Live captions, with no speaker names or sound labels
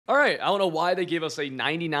All right, I don't know why they gave us a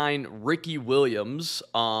 99 Ricky Williams.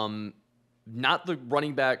 Not the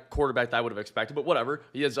running back, quarterback that I would have expected, but whatever.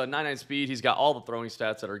 He has a 99 speed. He's got all the throwing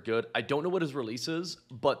stats that are good. I don't know what his release is,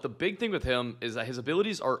 but the big thing with him is that his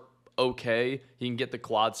abilities are okay. He can get the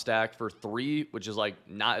quad stack for 3, which is like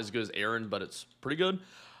not as good as Aaron, but it's pretty good.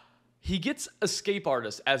 He gets Escape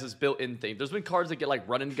Artist as his built-in thing. There's been cards that get like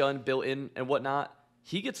Run and Gun built in and whatnot.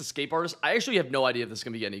 He gets Escape Artist. I actually have no idea if this is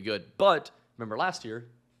going to be any good, but remember last year,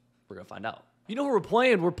 we're going to find out. You know who we're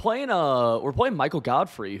playing? We're playing Michael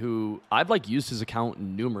Godfrey, who I've like used his account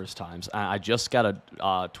numerous times. I just got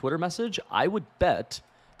a Twitter message. I would bet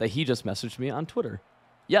that he just messaged me on Twitter.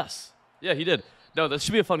 Yes. Yeah, he did. No, this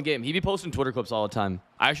should be a fun game. He be posting Twitter clips all the time.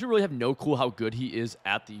 I actually really have no clue how good he is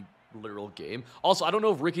at the literal game. Also, I don't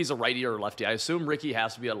know if Ricky's a righty or a lefty. I assume Ricky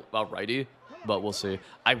has to be a righty, but we'll see.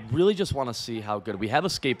 I really just want to see how good. We have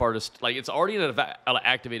Escape Artist. Like, it's already an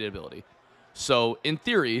activated ability. So, in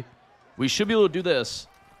theory, we should be able to do this,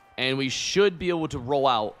 and we should be able to roll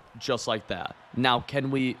out just like that. Now,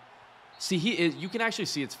 can we see? You can actually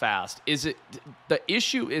see it's fast. The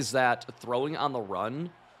issue is that throwing on the run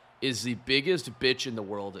is the biggest bitch in the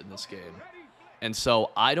world in this game, and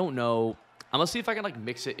so I don't know. I'm gonna see if I can like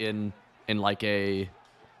mix it in like a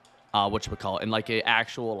in like a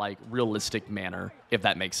actual like realistic manner, if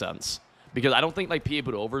that makes sense. Because I don't think like PA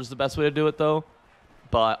put over is the best way to do it though.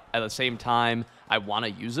 But at the same time, I want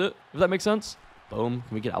to use it, if that makes sense. Boom.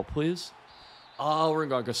 Can we get out, please? Oh, we're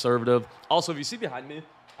going conservative. Also, if you see behind me,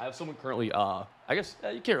 I have someone currently, I guess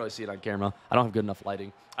you can't really see it on camera. I don't have good enough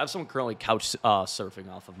lighting. I have someone currently couch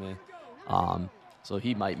surfing off of me. So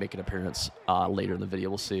he might make an appearance later in the video.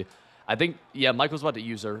 We'll see. I think, yeah, Michael's about to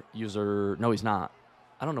user. No, he's not.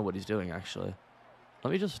 I don't know what he's doing, actually.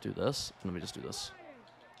 Let me just do this. And we'll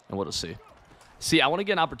just see. See, I want to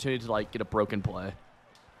get an opportunity to, like, get a broken play.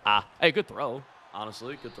 Hey, good throw.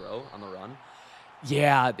 Honestly, good throw on the run.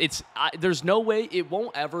 Yeah, there's no way it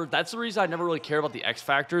won't ever. That's the reason I never really care about the X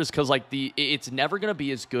Factor is because like it's never gonna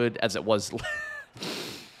be as good as it was.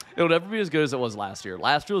 It'll never be as good as it was last year.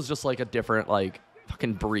 Last year was just like a different like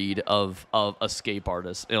fucking breed of escape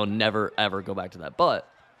artists. It'll never ever go back to that.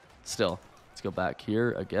 But still, let's go back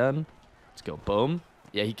here again. Let's go boom.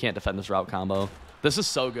 Yeah, he can't defend this route combo. This is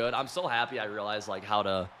so good. I'm so happy I realized like how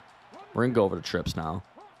to. We're gonna go over to trips now.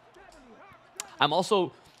 I'm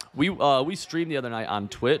also, we streamed the other night on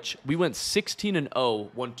Twitch. We went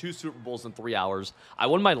 16-0, won 2 Super Bowls in 3 hours. I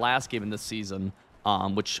won my last game in this season,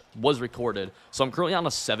 which was recorded. So I'm currently on a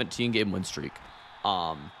 17-game win streak.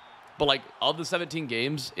 But like of the 17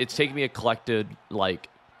 games, it's taken me a collected like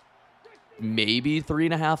maybe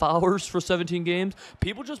 3.5 hours for 17 games.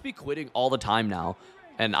 People just be quitting all the time now,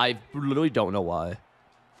 and I literally don't know why.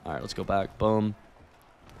 All right, let's go back. Boom.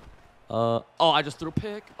 Oh, I just threw a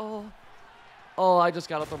pick. Oh, I just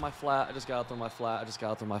gotta throw my flat.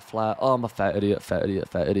 Oh, I'm a fat idiot.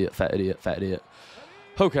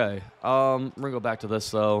 Okay, we're gonna go back to this,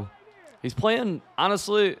 though. He's playing,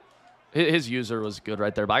 honestly, his user was good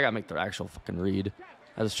right there, but I gotta make the actual fucking read.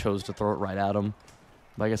 I just chose to throw it right at him.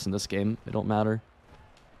 But I guess in this game, it don't matter.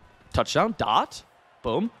 Touchdown, dot.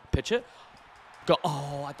 Boom, pitch it. Go.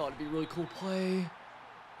 Oh, I thought it'd be a really cool play.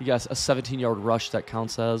 You got a 17-yard rush that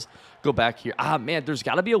counts as. Go back here. Man, there's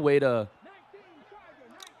gotta be a way to...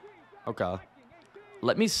 Okay.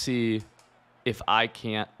 Let me see if I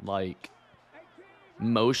can't, like,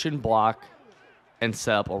 motion block and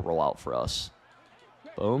set up a rollout for us.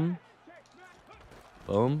 Boom.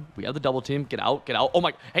 Boom. We have the double team. Get out. Oh,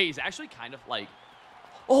 my. Hey, he's actually kind of, like...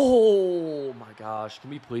 Oh, my gosh. Can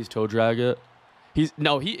we please toe drag it?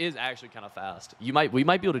 No, he is actually kind of fast. We might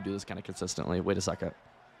be able to do this kind of consistently. Wait a second.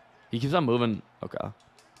 He keeps on moving. Okay.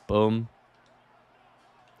 Boom.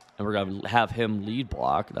 And we're going to have him lead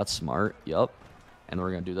block. That's smart. Yep. And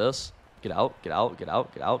we're going to do this. Get out. Cannot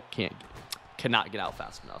get out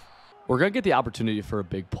fast enough. We're going to get the opportunity for a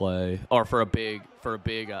big play, or for a big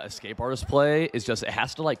escape artist play. It's just, it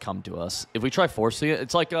has to, like, come to us. If we try forcing it,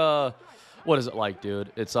 it's like, what is it like,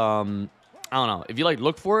 dude? It's, I don't know. If you, like,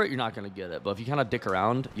 look for it, you're not going to get it. But if you kind of dick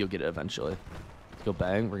around, you'll get it eventually. Let's go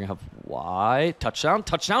bang. We're going to have Y. Touchdown.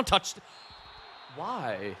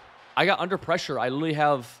 Why? I got under pressure. I literally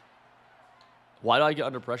have... Why do I get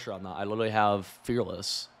under pressure on that? I literally have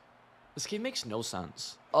Fearless. This game makes no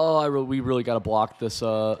sense. Oh, we really got to block this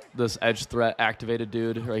edge threat activated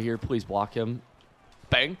dude right here. Please block him.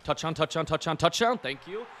 Bang. Touchdown. Thank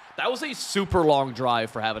you. That was a super long drive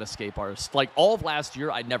for having escape artist. Like, all of last year,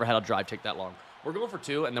 I never had a drive take that long. We're going for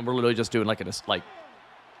 2, and then we're literally just doing like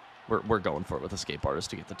we're going for it with escape artist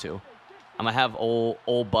to get the 2. I'm going to have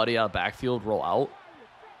old buddy out of backfield roll out.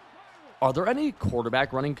 Are there any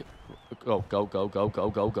quarterback running? Go, go, go, go, go,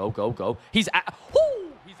 go, go, go, go. He's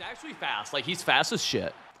actually fast. Like, he's fast as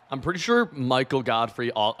shit. I'm pretty sure Michael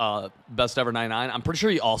Godfrey, best ever 99. I'm pretty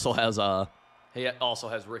sure he also has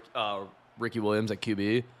Ricky Williams at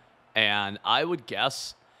QB. And I would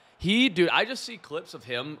guess dude, I just see clips of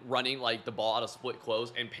him running like the ball out of split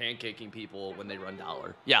close and pancaking people when they run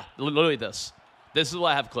dollar. Yeah, literally this. This is what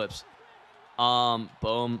I have clips.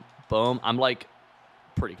 Boom, boom. I'm like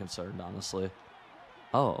pretty concerned, honestly.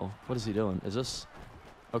 Oh, what is he doing? Is this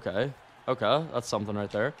okay? Okay, that's something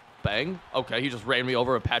right there. Bang. Okay, he just ran me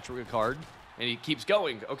over a Patrick Ricard, and he keeps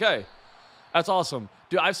going. Okay, that's awesome,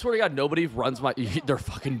 dude. I swear to God, nobody runs their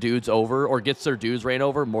fucking dudes over or gets their dudes ran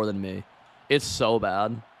over more than me. It's so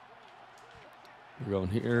bad. We're going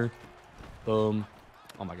here. Boom.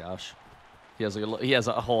 Oh my gosh. He has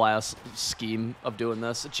a whole ass scheme of doing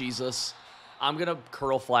this. Jesus. I'm gonna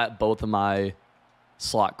curl flat both of my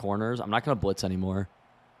slot corners. I'm not gonna blitz anymore.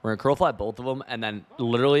 We're gonna curl flat both of them, and then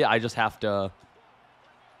literally I just have to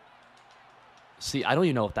see. I don't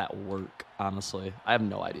even know if that will work, honestly. I have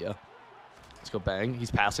no idea. Let's go bang.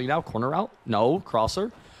 He's passing now. Corner route. No.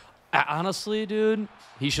 Crosser. Honestly, dude,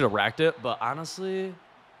 he should have racked it, but honestly,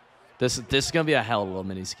 this is going to be a hell of a little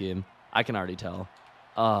mini scheme. I can already tell.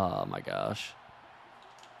 Oh, my gosh.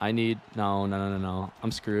 No.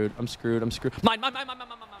 I'm screwed. Mine.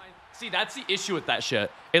 See, that's the issue with that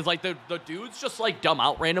shit. Is like the dudes just like dumb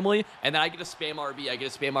out randomly, and then I get a spam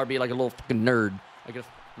RB. Like a little fucking nerd.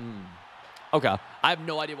 Okay. I have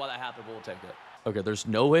no idea why that happened, but we'll take it. Okay, there's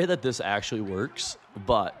no way that this actually works,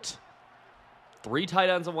 but 3 tight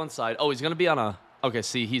ends on one side. Oh, he's going to be on a... Okay,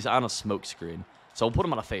 see, he's on a smoke screen. So we'll put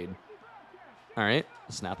him on a fade. All right,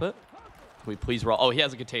 snap it. Can we please roll? Oh, he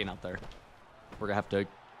has a contain out there. We're going to have to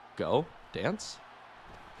go. Dance.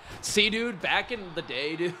 See, dude, back in the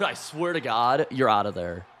day, dude, I swear to God, you're out of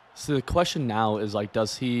there. So the question now is, like,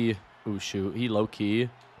 does he... Ooh, shoot. He low-key.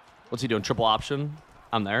 What's he doing? Triple option?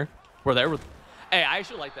 I'm there. We're there with... Hey, I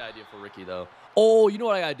actually like that idea for Ricky, though. Oh, you know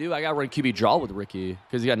what I got to do? I got to run QB draw with Ricky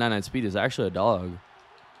because he got 99 speed. He's actually a dog.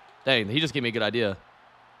 Dang, he just gave me a good idea.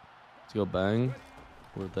 Let's go bang.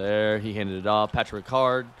 We're there. He handed it off. Patrick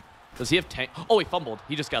Ricard. Does he have tank? Oh, he fumbled.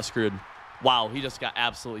 He just got screwed. Wow, he just got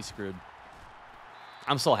absolutely screwed.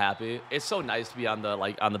 I'm so happy. It's so nice to be on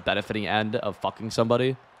the benefiting end of fucking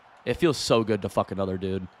somebody. It feels so good to fuck another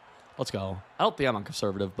dude. Let's go. I don't think I'm on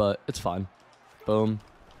conservative, but it's fine. Boom.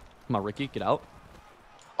 Come on, Ricky, get out.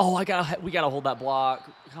 Oh, we gotta hold that block.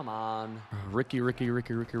 Come on. Ricky. Come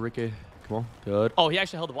on. Good. Oh, he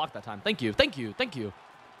actually held the block that time. Thank you.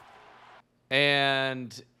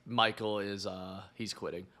 And Michael is, he's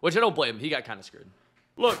quitting. Which I don't blame him. He got kind of screwed.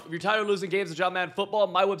 Look, if you're tired of losing games in John Madden Football,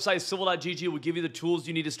 my website, civil.gg, will give you the tools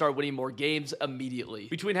you need to start winning more games immediately.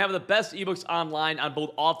 Between having the best ebooks online on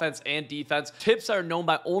both offense and defense, tips that are known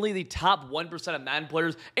by only the top 1% of Madden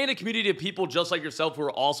players, and a community of people just like yourself who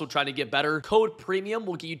are also trying to get better, code PREMIUM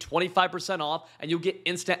will get you 25% off, and you'll get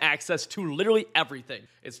instant access to literally everything.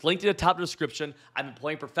 It's linked in the top description. I've been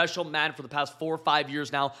playing professional Madden for the past 4 or 5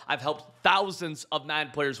 years now. I've helped thousands of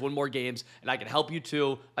Madden players win more games, and I can help you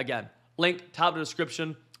too. Again, link, top of the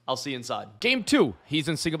description. I'll see you inside. Game 2. He's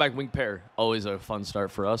in single back wing pair. Always a fun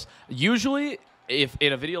start for us. Usually, if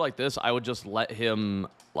in a video like this, I would just let him,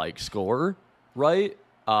 like, score, right?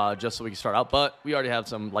 Just so we can start out. But we already have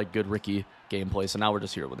some, like, good Ricky gameplay, so now we're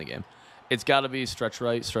just here to win the game. It's got to be stretch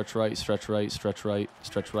right.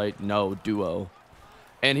 No, duo.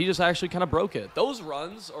 And he just actually kind of broke it. Those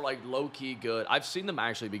runs are, like, low-key good. I've seen them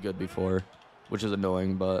actually be good before, which is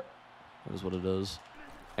annoying, but that is what it is.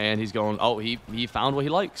 And he's going, oh, he found what he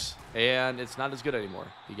likes. And it's not as good anymore.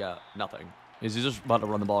 He got nothing. He's just about to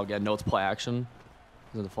run the ball again. No, it's play action.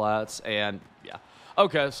 He's in the flats. And, yeah.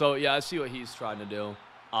 Okay, so, yeah, I see what he's trying to do.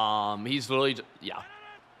 He's literally, yeah,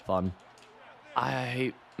 fun.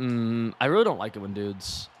 I really don't like it when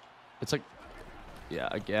dudes, it's like, yeah,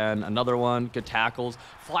 again, another one. Good tackles.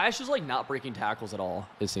 Flash is, like, not breaking tackles at all,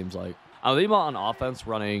 it seems like. I'm thinking about on offense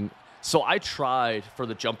running. So I tried, for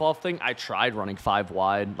the jump-off thing, I tried running 5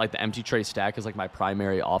 wide. Like, the empty tray stack is, like, my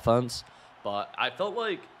primary offense. But I felt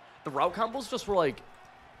like the route combos just were, like,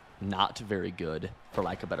 not very good, for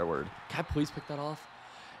lack of a better word. Can I please pick that off?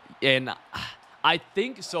 And I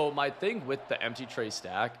think, so my thing with the empty tray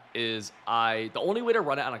stack is the only way to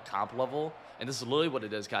run it on a comp level, and this is literally what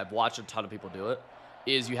it is, because I've watched a ton of people do it,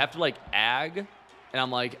 is you have to, like, ag. And I'm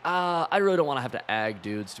like, I really don't want to have to ag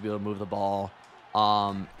dudes to be able to move the ball.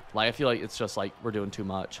 Like, I feel like it's just, like, we're doing too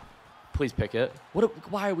much. Please pick it.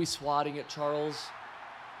 Why are we swatting it, Charles?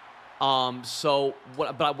 But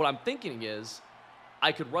what I'm thinking is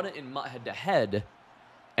I could run it in MUT head-to-head,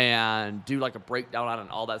 and do like a breakdown on it and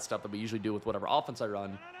all that stuff that we usually do with whatever offense I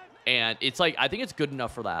run. And it's like, I think it's good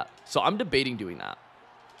enough for that. So I'm debating doing that.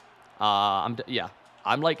 Yeah,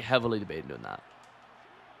 I'm like heavily debating doing that.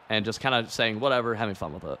 And just kind of saying, whatever, having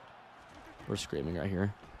fun with it. We're screaming right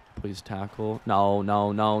here. Please tackle. No,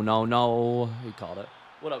 no, no, no, no. He called it.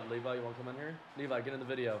 What up, Levi? You want to come in here? Levi, get in the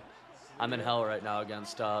video. I'm in hell right now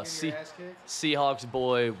against Seahawks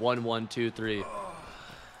boy 1123.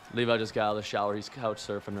 Levi just got out of the shower. He's couch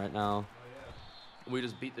surfing right now. We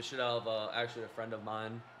just beat the shit out of actually a friend of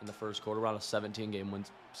mine in the first quarter. We're on a 18-game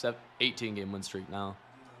win streak now.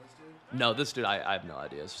 No, this dude, I have no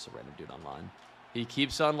idea. It's just a random dude online. He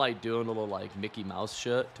keeps on like doing a little like Mickey Mouse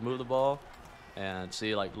shit to move the ball. And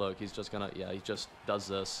see, like, look, he's just gonna, yeah, he just does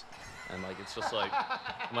this. And like, it's just like,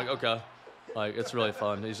 I'm like, okay. Like, it's really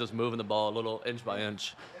fun. He's just moving the ball a little inch by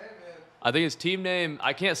inch. I think his team name,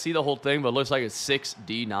 I can't see the whole thing, but it looks like it's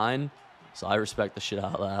 6D9. So I respect the shit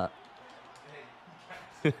out of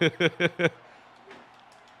that.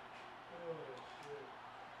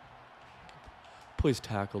 Please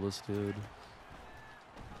tackle this dude.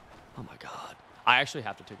 Oh my God. I actually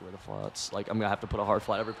have to take away the flats. Like, I'm going to have to put a hard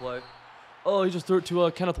flat every play. Oh, he just threw it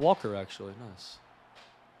to Kenneth Walker, actually. Nice.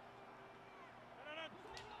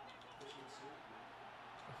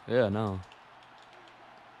 Yeah, no.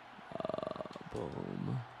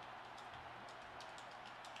 Boom.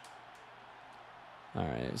 All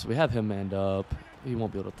right, so we have him manned up. He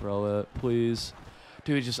won't be able to throw it, please.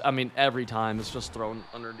 Dude, he just, I mean, every time it's just thrown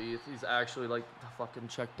underneath. He's actually like the fucking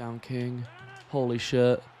check down king. Holy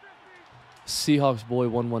shit. Seahawks boy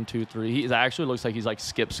 1123. He actually looks like he's like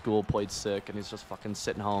skipped school, played sick, and he's just fucking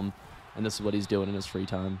sitting home. And this is what he's doing in his free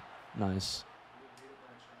time. Nice.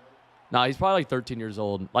 Nah, he's probably like 13 years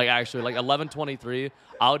old. Like actually, like 1123.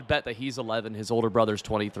 I would bet that he's 11. His older brother's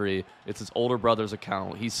 23. It's his older brother's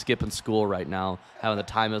account. He's skipping school right now, having the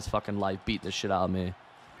time of his fucking life, beating the shit out of me.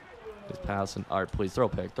 He's passing. All right, please throw a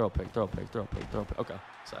pick, throw a pick, throw a pick, throw a pick, throw a pick. Okay,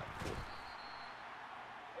 set.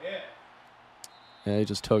 Yeah, he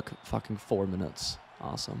just took fucking 4 minutes.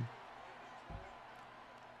 Awesome.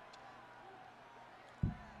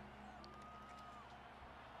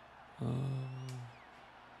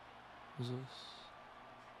 Who's this?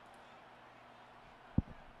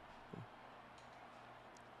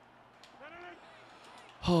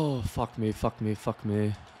 Oh, fuck me, fuck me, fuck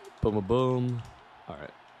me. Boom, boom, boom. All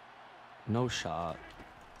right. No shot.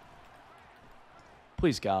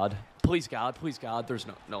 Please, God. Please, God. Please, God. There's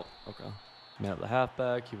no. Okay. Man of the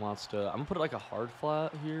halfback. He wants to. I'm going to put like a hard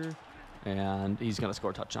flat here. And he's going to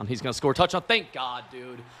score a touchdown. He's going to score a touchdown. Thank God,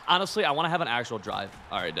 dude. Honestly, I want to have an actual drive.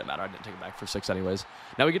 All right, it didn't matter. I didn't take it back for 6 anyways.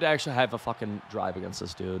 Now we get to actually have a fucking drive against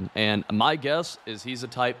this dude. And my guess is he's the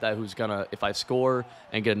type that who's going to, if I score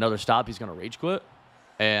and get another stop, he's going to rage quit.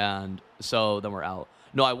 And so then we're out.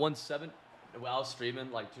 No, I won 7. When I was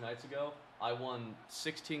streaming like 2 nights ago, I won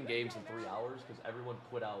 16 games in 3 hours because everyone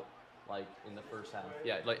quit out like in the first half.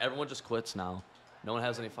 Yeah, like everyone just quits now. No one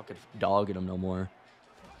has any fucking dog in them no more.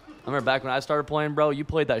 I remember back when I started playing, bro, you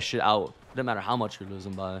played that shit out. It didn't matter how much you're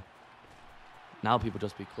losing by. Now people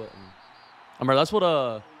just be quitting. I remember that's what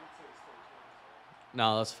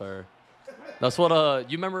no, that's fair. That's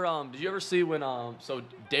what you remember did you ever see when so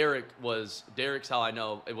Derek's how I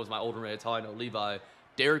know, it was my older roommate, it's how I know Levi.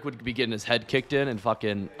 Derek would be getting his head kicked in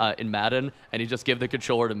fucking in Madden, and he'd just give the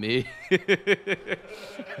controller to me.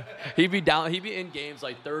 He'd be in games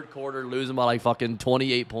like third quarter, losing by like fucking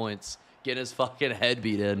 28 points, getting his fucking head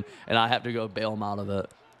beat in, and I have to go bail him out of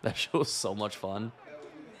it. That shit was so much fun.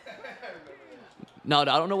 No, I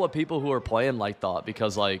don't know what people who are playing like thought,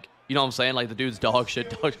 because like, you know what I'm saying? Like the dude's dog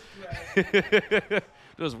shit.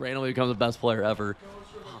 Just randomly becomes the best player ever.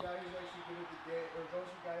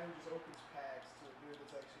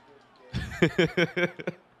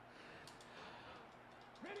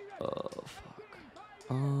 Oh, fuck.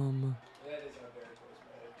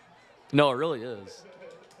 No, it really is.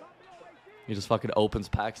 He just fucking opens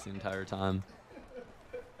packs the entire time.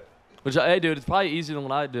 Which, hey, dude, it's probably easier than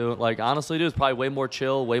what I do. Like, honestly, dude, it's probably way more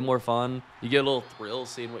chill, way more fun. You get a little thrill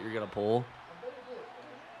seeing what you're going to pull.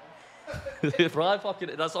 Probably fucking,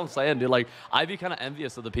 that's what I'm saying, dude. Like, I'd be kind of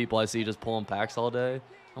envious of the people I see just pulling packs all day.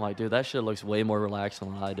 I'm like, dude, that shit looks way more relaxed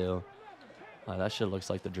than what I do. Like, that shit looks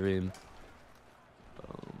like the dream.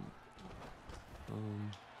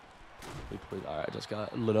 All right, just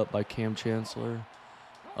got lit up by Cam Chancellor.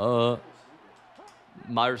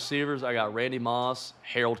 My receivers, I got Randy Moss,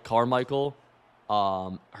 Harold Carmichael,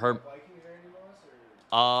 I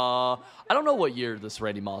don't know what year this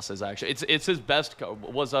Randy Moss is actually. It's his best.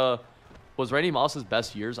 Was Randy Moss's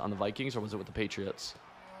best years on the Vikings, or was it with the Patriots?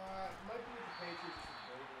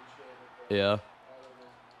 Yeah.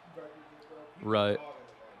 Right.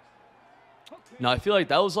 No, I feel like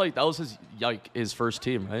that was his first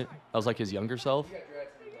team, right? That was like his younger self.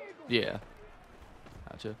 Yeah.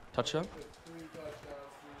 Gotcha. Touchdown.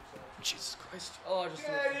 Jesus Christ. Oh, I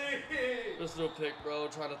just threw a pick, bro.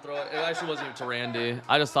 Trying to throw it. It actually wasn't even to Randy.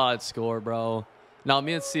 I just thought I'd score, bro. No,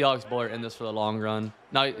 me and Seahawks boy are in this for the long run.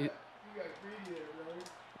 No,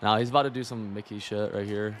 he's about to do some Mickey shit right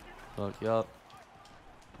here. Look, yup.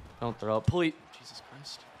 Don't throw it. Please. Jesus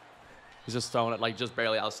Christ. He's just throwing it like just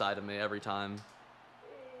barely outside of me every time.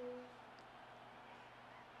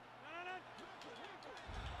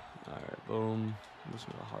 All right, boom. I'm just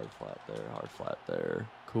gonna hard flat there.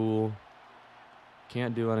 Cool.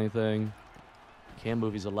 Can't do anything. Can't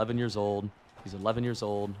move. He's 11 years old. He's 11 years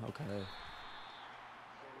old. Okay.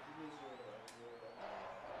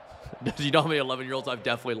 You know how many 11-year-olds I've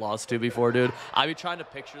definitely lost to before, dude? I be trying to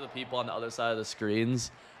picture the people on the other side of the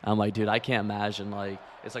screens. I'm like, dude, I can't imagine. Like,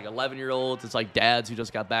 it's like 11-year-olds. It's like dads who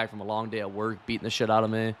just got back from a long day at work beating the shit out of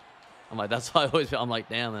me. I'm like, that's why I always feel. I'm like,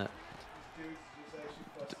 damn it.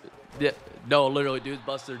 Yeah, no, literally, dudes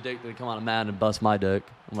bust their dick, then come on a man and bust my dick.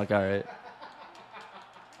 I'm like, all right.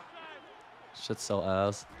 Shit's so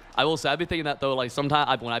ass. I will say, I'd be thinking that, though, like,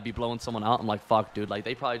 sometimes when I'd be blowing someone out, I'm like, fuck, dude. Like,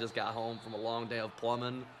 they probably just got home from a long day of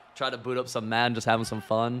plumbing, tried to boot up some man, just having some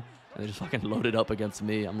fun, and they just fucking loaded up against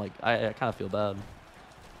me. I'm like, I kind of feel bad.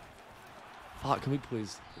 Fuck, can we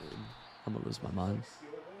please? Dude, I'm going to lose my mind.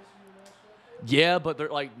 Yeah, but they're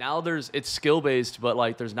like, now it's skill-based, but,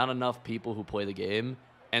 like, there's not enough people who play the game.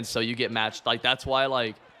 And so you get matched. Like, that's why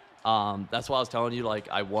I was telling you, like,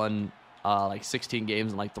 I won, like, 16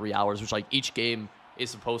 games in, like, 3 hours, which, like, each game is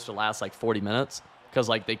supposed to last, like, 40 minutes. Because,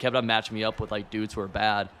 like, they kept on matching me up with, like, dudes who are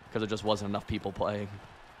bad because there just wasn't enough people playing.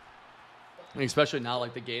 And especially now,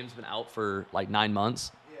 like, the game's been out for, like, 9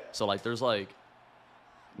 months. So, like, there's, like,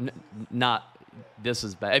 this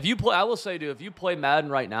is bad. If you play, I will say, dude, if you play Madden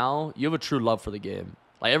right now, you have a true love for the game.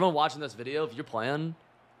 Like, everyone watching this video, if you're playing...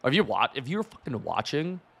 Or if you're fucking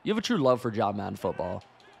watching, you have a true love for John Madden football.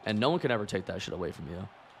 And no one can ever take that shit away from you.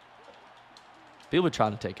 People are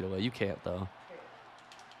trying to take it away. You can't, though.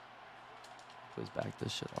 Please back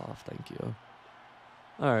this shit off. Thank you.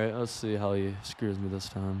 All right, let's see how he screws me this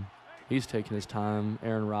time. He's taking his time.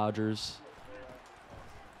 Aaron Rodgers.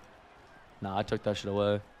 Nah, I took that shit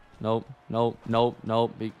away. Nope.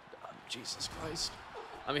 Jesus Christ.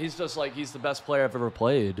 I mean, he's just like, he's the best player I've ever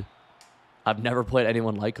played. I've never played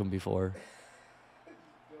anyone like him before.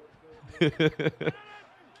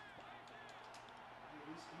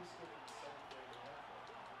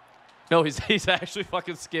 No, he's actually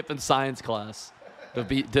fucking skipping science class to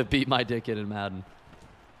beat my dick in Madden.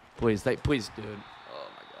 Please, dude. Oh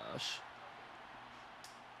my gosh.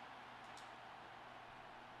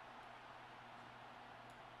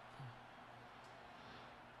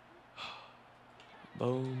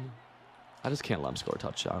 Boom. I just can't let him score a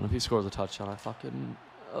touchdown. If he scores a touchdown, I fucking...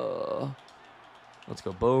 Let's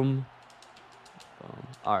go. Boom. Boom.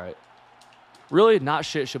 All right. Really, not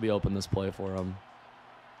shit should be open this play for him.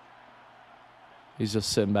 He's just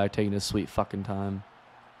sitting back taking his sweet fucking time.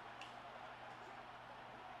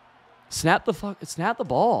 Snap the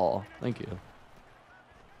ball. Thank you.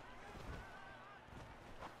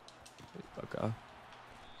 Okay.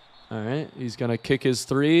 All right. He's going to kick his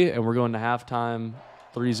 3, and we're going to halftime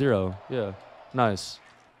 3-0. Yeah. Nice.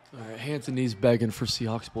 All right. Hands and knees begging for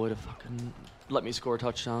Seahawks boy to fucking let me score a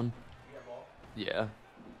touchdown. Yeah.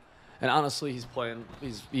 And honestly,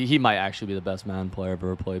 he might actually be the best Madden player I've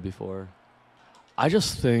ever played before. I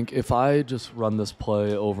just think if I just run this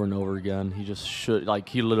play over and over again, he just should, like,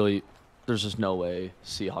 he literally, there's just no way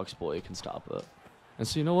Seahawks boy can stop it. And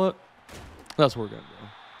so you know what? That's what we're going to do.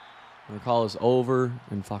 We're going to call this over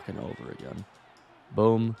and fucking over again.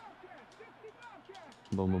 Boom.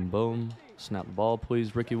 Boom, boom, boom. Snap the ball,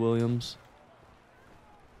 please, Ricky Williams.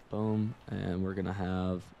 Boom. And we're going to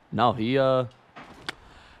have, no,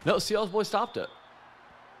 Seahawks boy stopped it.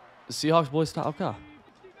 The Seahawks boy stopped, okay.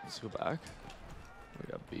 Let's go back.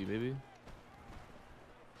 We got B, baby.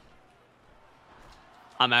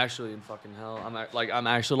 I'm actually in fucking hell. I'm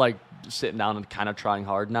actually like sitting down and kind of trying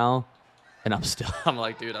hard now, and I'm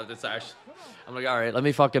like, dude, I'm like, all right, let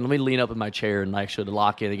me lean up in my chair and actually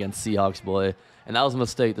lock in against Seahawks boy. And that was a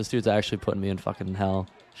mistake. This dude's actually putting me in fucking hell.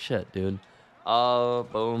 Shit, dude.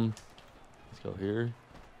 Boom. Let's go here.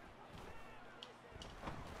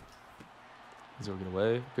 He's working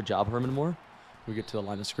away. Good job, Herman Moore. We get to the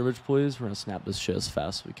line of scrimmage, please. We're going to snap this shit as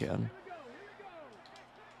fast as we can.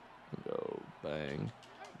 Go. Bang.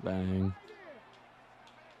 Bang.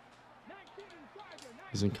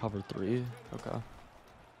 He's in cover 3. Okay.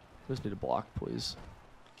 We just need a block, please.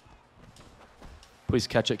 Please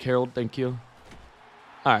catch it, Carol. Thank you.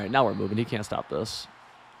 All right, now we're moving. He can't stop this.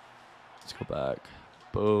 Let's go back.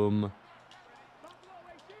 Boom.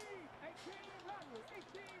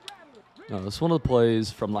 No, this is one of the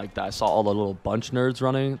plays from like that. I saw all the little bunch nerds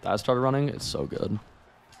running. That I started running. It's so good.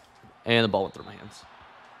 And the ball went through my hands.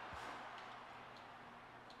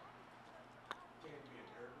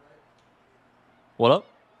 What up?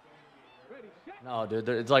 No, dude.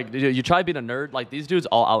 It's like dude, you try being a nerd. Like these dudes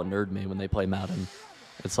all out nerd me when they play Madden.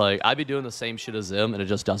 It's like I be doing the same shit as them, and it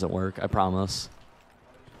just doesn't work. I promise.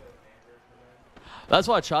 That's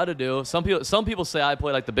what I try to do. Some people say I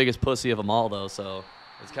play like the biggest pussy of them all, though. So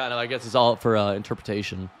it's kind of, I guess, it's all up for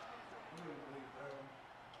interpretation.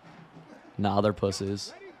 Nah, they're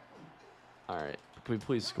pussies. All right, can we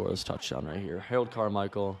please score this touchdown right here? Harold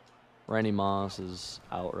Carmichael, Randy Moss is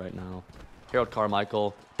out right now. Harold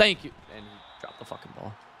Carmichael, thank you, and he dropped the fucking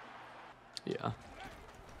ball. Yeah.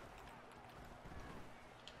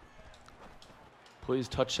 Please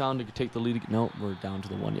touchdown to take the lead. Nope, we're down to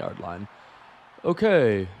the 1 yard line.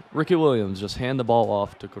 Okay, Ricky Williams just hand the ball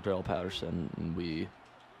off to Cordell Patterson, and we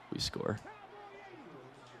score.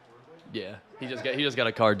 Yeah, he just got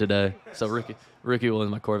a card today. So Ricky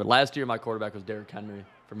Williams, my quarterback. Last year, my quarterback was Derrick Henry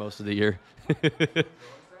for most of the year.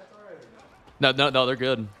 No, they're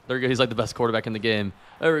good. They're good. He's like the best quarterback in the game.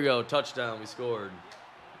 There we go, touchdown. We scored.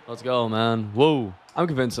 Let's go, man. Whoa. I'm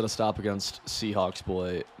convinced that a stop against Seahawks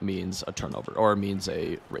boy means a turnover or means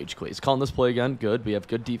a rage quit. He's calling this play again. Good. We have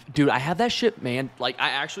good defense. Dude, I have that shit, man. Like, I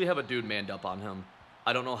actually have a dude manned up on him.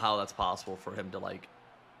 I don't know how that's possible for him to, like,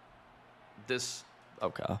 this.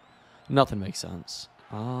 Okay. Nothing makes sense.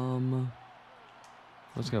 I'm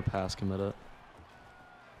just going to pass commit it.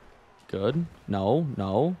 Good.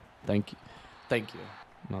 No. Thank you.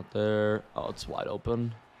 Not there. Oh, it's wide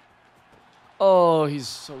open. Oh, he's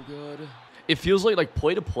so good. It feels like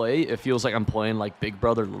play to play, it feels like I'm playing like big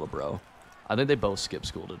brother, little bro. I think they both skipped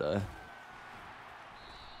school today.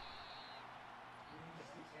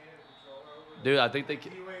 Dude, I think they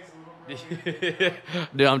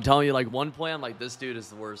Dude, I'm telling you, like one play I'm like, this dude is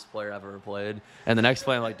the worst player I've ever played. And the next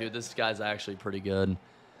play I'm like, dude, this guy's actually pretty good.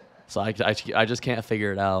 So I just can't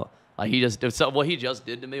figure it out. Like what he just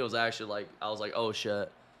did to me was actually like, I was like, oh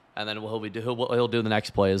shit. And then what he'll do the next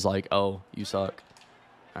play is like, oh, you suck.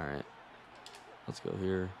 All right. Let's go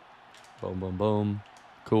here. Boom, boom, boom.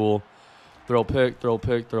 Cool. Throw pick.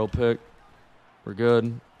 We're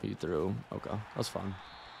good. He threw. Okay. That's fine.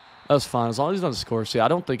 That's fine. As long as he doesn't score. See, I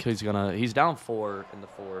don't think he's down 4 in the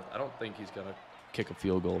 4th. I don't think he's going to kick a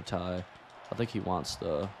field goal tie. I think he wants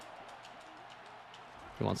the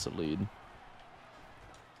lead.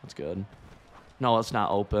 That's good. No, that's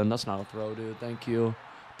not open. That's not a throw, dude. Thank you.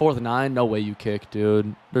 4th and 9. No way you kick,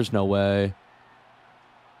 dude. There's no way.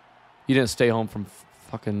 You didn't stay home from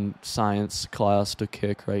fucking science class to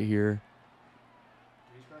kick right here.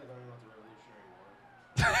 He's probably learning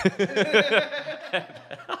about the Revolutionary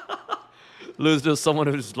War. Lose to someone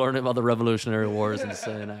who's learning about the Revolutionary War is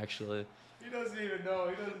insane, actually. He doesn't even know.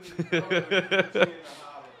 He doesn't even know.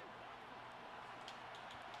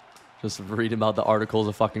 Just reading about the Articles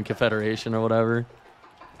of fucking Confederation or whatever.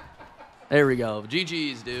 There we go.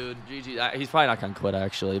 GG's, dude. GG. He's probably not going to quit,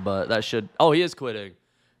 actually, but that should... Oh, he is quitting.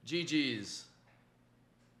 GG's.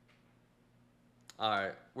 All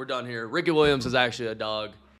right, we're done here. Ricky Williams is actually a dog.